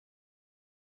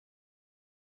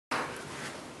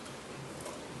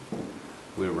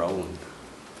We're rolling.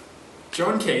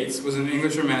 John Keats was an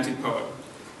English romantic poet.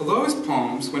 Although his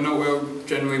poems were not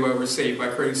generally well received by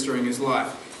critics during his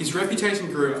life, his reputation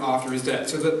grew after his death,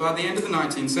 so that by the end of the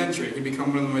 19th century he became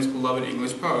one of the most beloved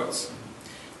English poets.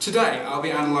 Today I'll be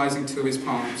analysing two of his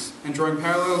poems, and drawing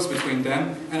parallels between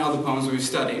them and other poems we've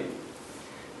studied.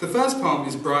 The first poem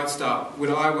is Bright Star,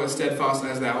 Would I Were Steadfast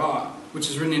as Thou Art,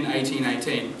 which is written in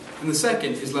 1818, and the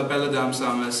second is La Belle Dame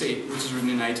sans Merci, which is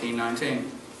written in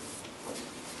 1819.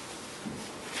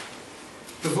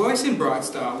 The voice in Bright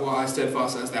Star, Why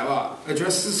Steadfast as Thou Art,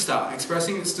 addresses a star,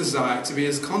 expressing its desire to be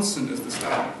as constant as the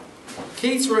star.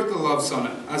 Keats wrote the love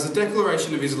sonnet as a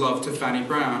declaration of his love to Fanny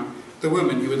Brown, the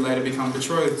woman he would later become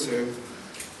betrothed to.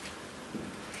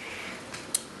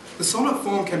 The sonnet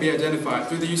form can be identified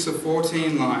through the use of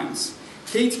 14 lines.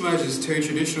 Keats merges two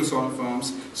traditional sonnet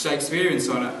forms, Shakespearean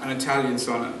sonnet and Italian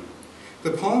sonnet.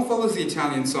 The poem follows the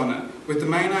Italian sonnet, with the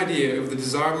main idea of the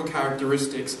desirable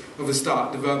characteristics of a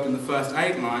star developed in the first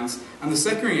 8 lines, and the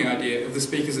secondary idea of the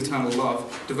speaker's eternal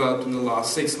love developed in the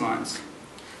last 6 lines.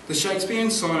 The Shakespearean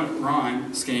sonnet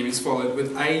rhyme scheme is followed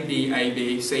with A, B, A,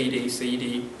 B, C, D, C,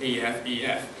 D, E, F, E,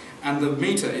 F, and the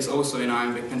metre is also in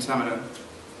iambic pentameter.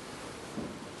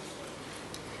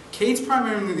 Keats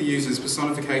primarily uses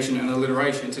personification and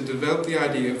alliteration to develop the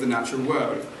idea of the natural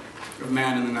world, of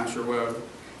man in the natural world.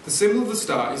 The symbol of the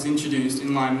star is introduced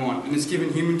in line 1 and is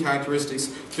given human characteristics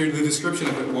through the description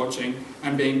of it watching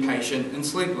and being patient and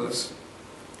sleepless.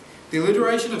 The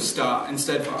alliteration of star and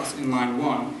steadfast in line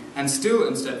 1 and still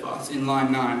and steadfast in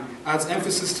line 9 adds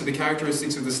emphasis to the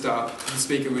characteristics of the star that the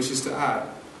speaker wishes to add.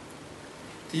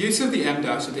 The use of the em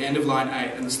dash at the end of line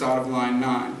 8 and the start of line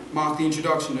 9 mark the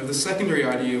introduction of the secondary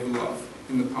idea of love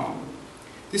in the poem.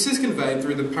 This is conveyed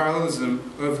through the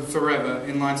parallelism of forever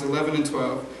in lines 11 and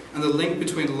 12 and the link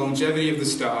between the longevity of the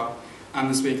star and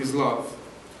the speaker's love.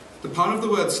 The pun of the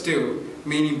word still,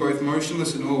 meaning both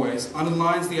motionless and always,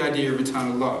 underlines the idea of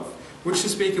eternal love, which the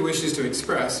speaker wishes to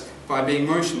express by being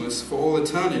motionless for all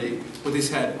eternity with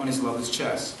his head on his lover's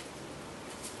chest.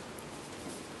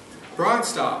 Bright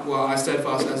Star, Why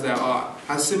Steadfast as Thou Art,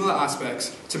 has similar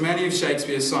aspects to many of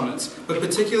Shakespeare's sonnets, but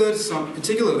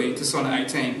particularly to Sonnet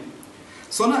 18.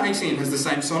 Sonnet 18 has the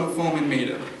same sonnet form and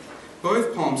metre.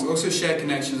 Both poems also share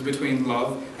connections between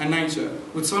love and nature,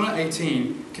 with Sonnet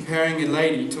 18 comparing a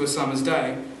lady to a summer's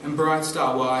day, and Bright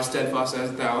Star, Why Steadfast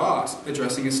as Thou Art,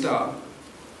 addressing a star.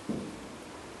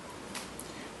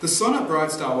 The sonnet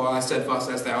Bright Star, Why Steadfast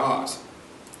as Thou Art.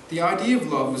 The idea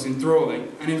of love was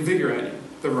enthralling and invigorating.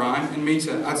 The rhyme and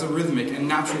metre adds a rhythmic and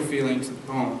natural feeling to the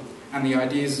poem, and the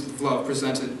ideas of love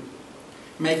presented,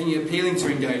 making it appealing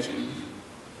to engage in.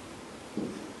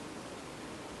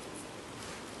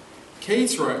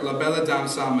 Keats wrote La Belle Dame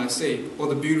sans Merci, or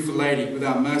The Beautiful Lady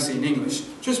Without Mercy in English,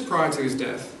 just prior to his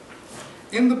death.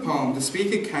 In the poem, the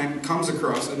speaker comes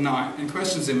across a knight and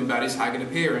questions him about his haggard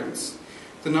appearance.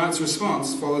 The knight's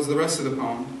response follows the rest of the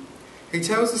poem. He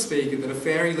tells the speaker that a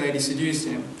fairy lady seduced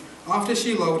him. After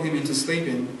she lulled him into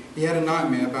sleeping, he had a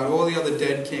nightmare about all the other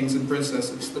dead kings and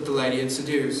princesses that the lady had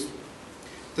seduced.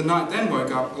 The knight then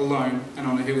woke up alone and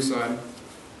on a hillside.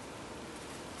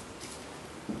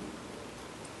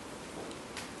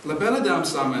 La Belle Dame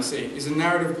sans Merci is a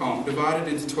narrative poem divided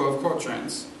into 12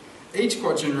 quatrains. Each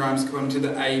quatrain rhymes according to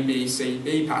the A, B, C,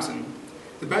 B pattern.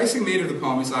 The basic metre of the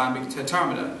poem is iambic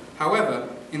tetrameter. However,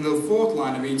 in the 4th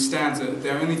line of each stanza,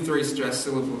 there are only 3 stressed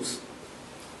syllables.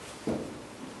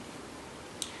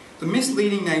 The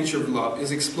misleading nature of love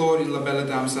is explored in La Belle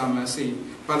Dame sans Merci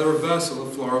by the reversal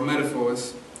of floral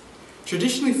metaphors.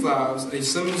 Traditionally, flowers are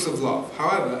symbols of love.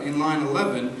 However, in line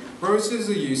 11, roses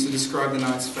are used to describe the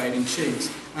knight's fading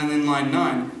cheeks, and in line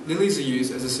 9, lilies are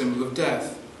used as a symbol of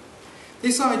death.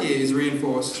 This idea is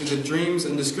reinforced through the dreams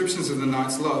and descriptions of the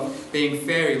knight's love being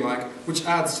fairy-like, which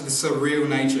adds to the surreal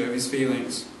nature of his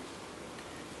feelings.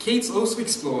 Keats also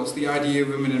explores the idea of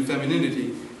women and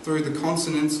femininity through the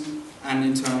consonants and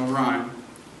internal rhyme.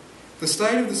 The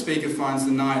state of the speaker finds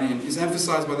the knight in is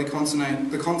emphasised by the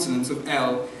consonants of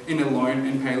L in alone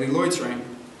and palely loitering.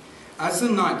 As the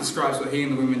knight describes what he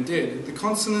and the women did, the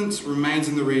consonant remains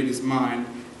in the reader's mind,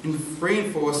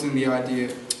 reinforcing the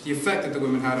effect that the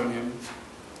women had on him.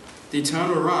 The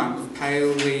eternal rhyme of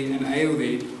palely and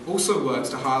ailey also works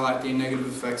to highlight the negative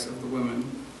effects of the women.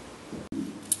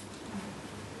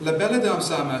 La Belle Dame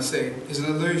sans Merci is an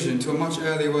allusion to a much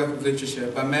earlier work of literature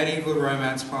by medieval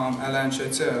romance poem Alain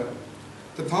Chauteur.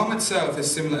 The poem itself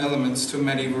has similar elements to a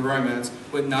medieval romance,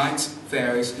 with knights,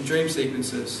 fairies, and dream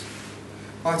sequences.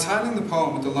 By titling the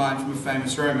poem with a line from a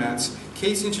famous romance,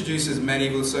 Keats introduces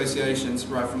medieval associations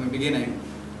right from the beginning.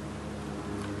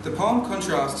 The poem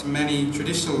contrasts to many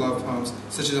traditional love poems,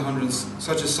 such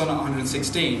as Sonnet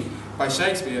 116 by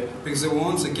Shakespeare, because it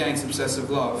warns against obsessive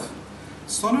love.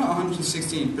 Sonnet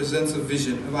 116 presents a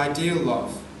vision of ideal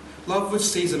love, love which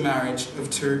sees a marriage of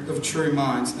true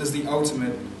minds as the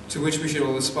ultimate to which we should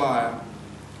all aspire.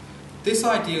 This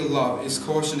ideal love is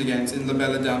cautioned against in La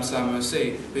Belle Dame sans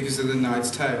Merci because of the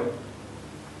Knight's Tale.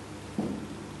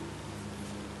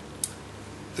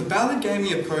 The ballad gave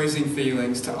me opposing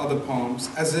feelings to other poems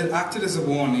as it acted as a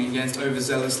warning against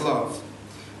overzealous love.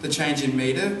 The change in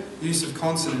metre, use of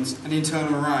consonants and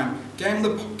internal rhyme gave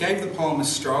the poem a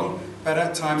strong but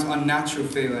at times unnatural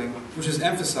feeling, which was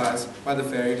emphasised by the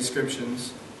fairy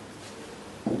descriptions.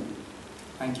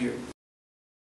 Thank you.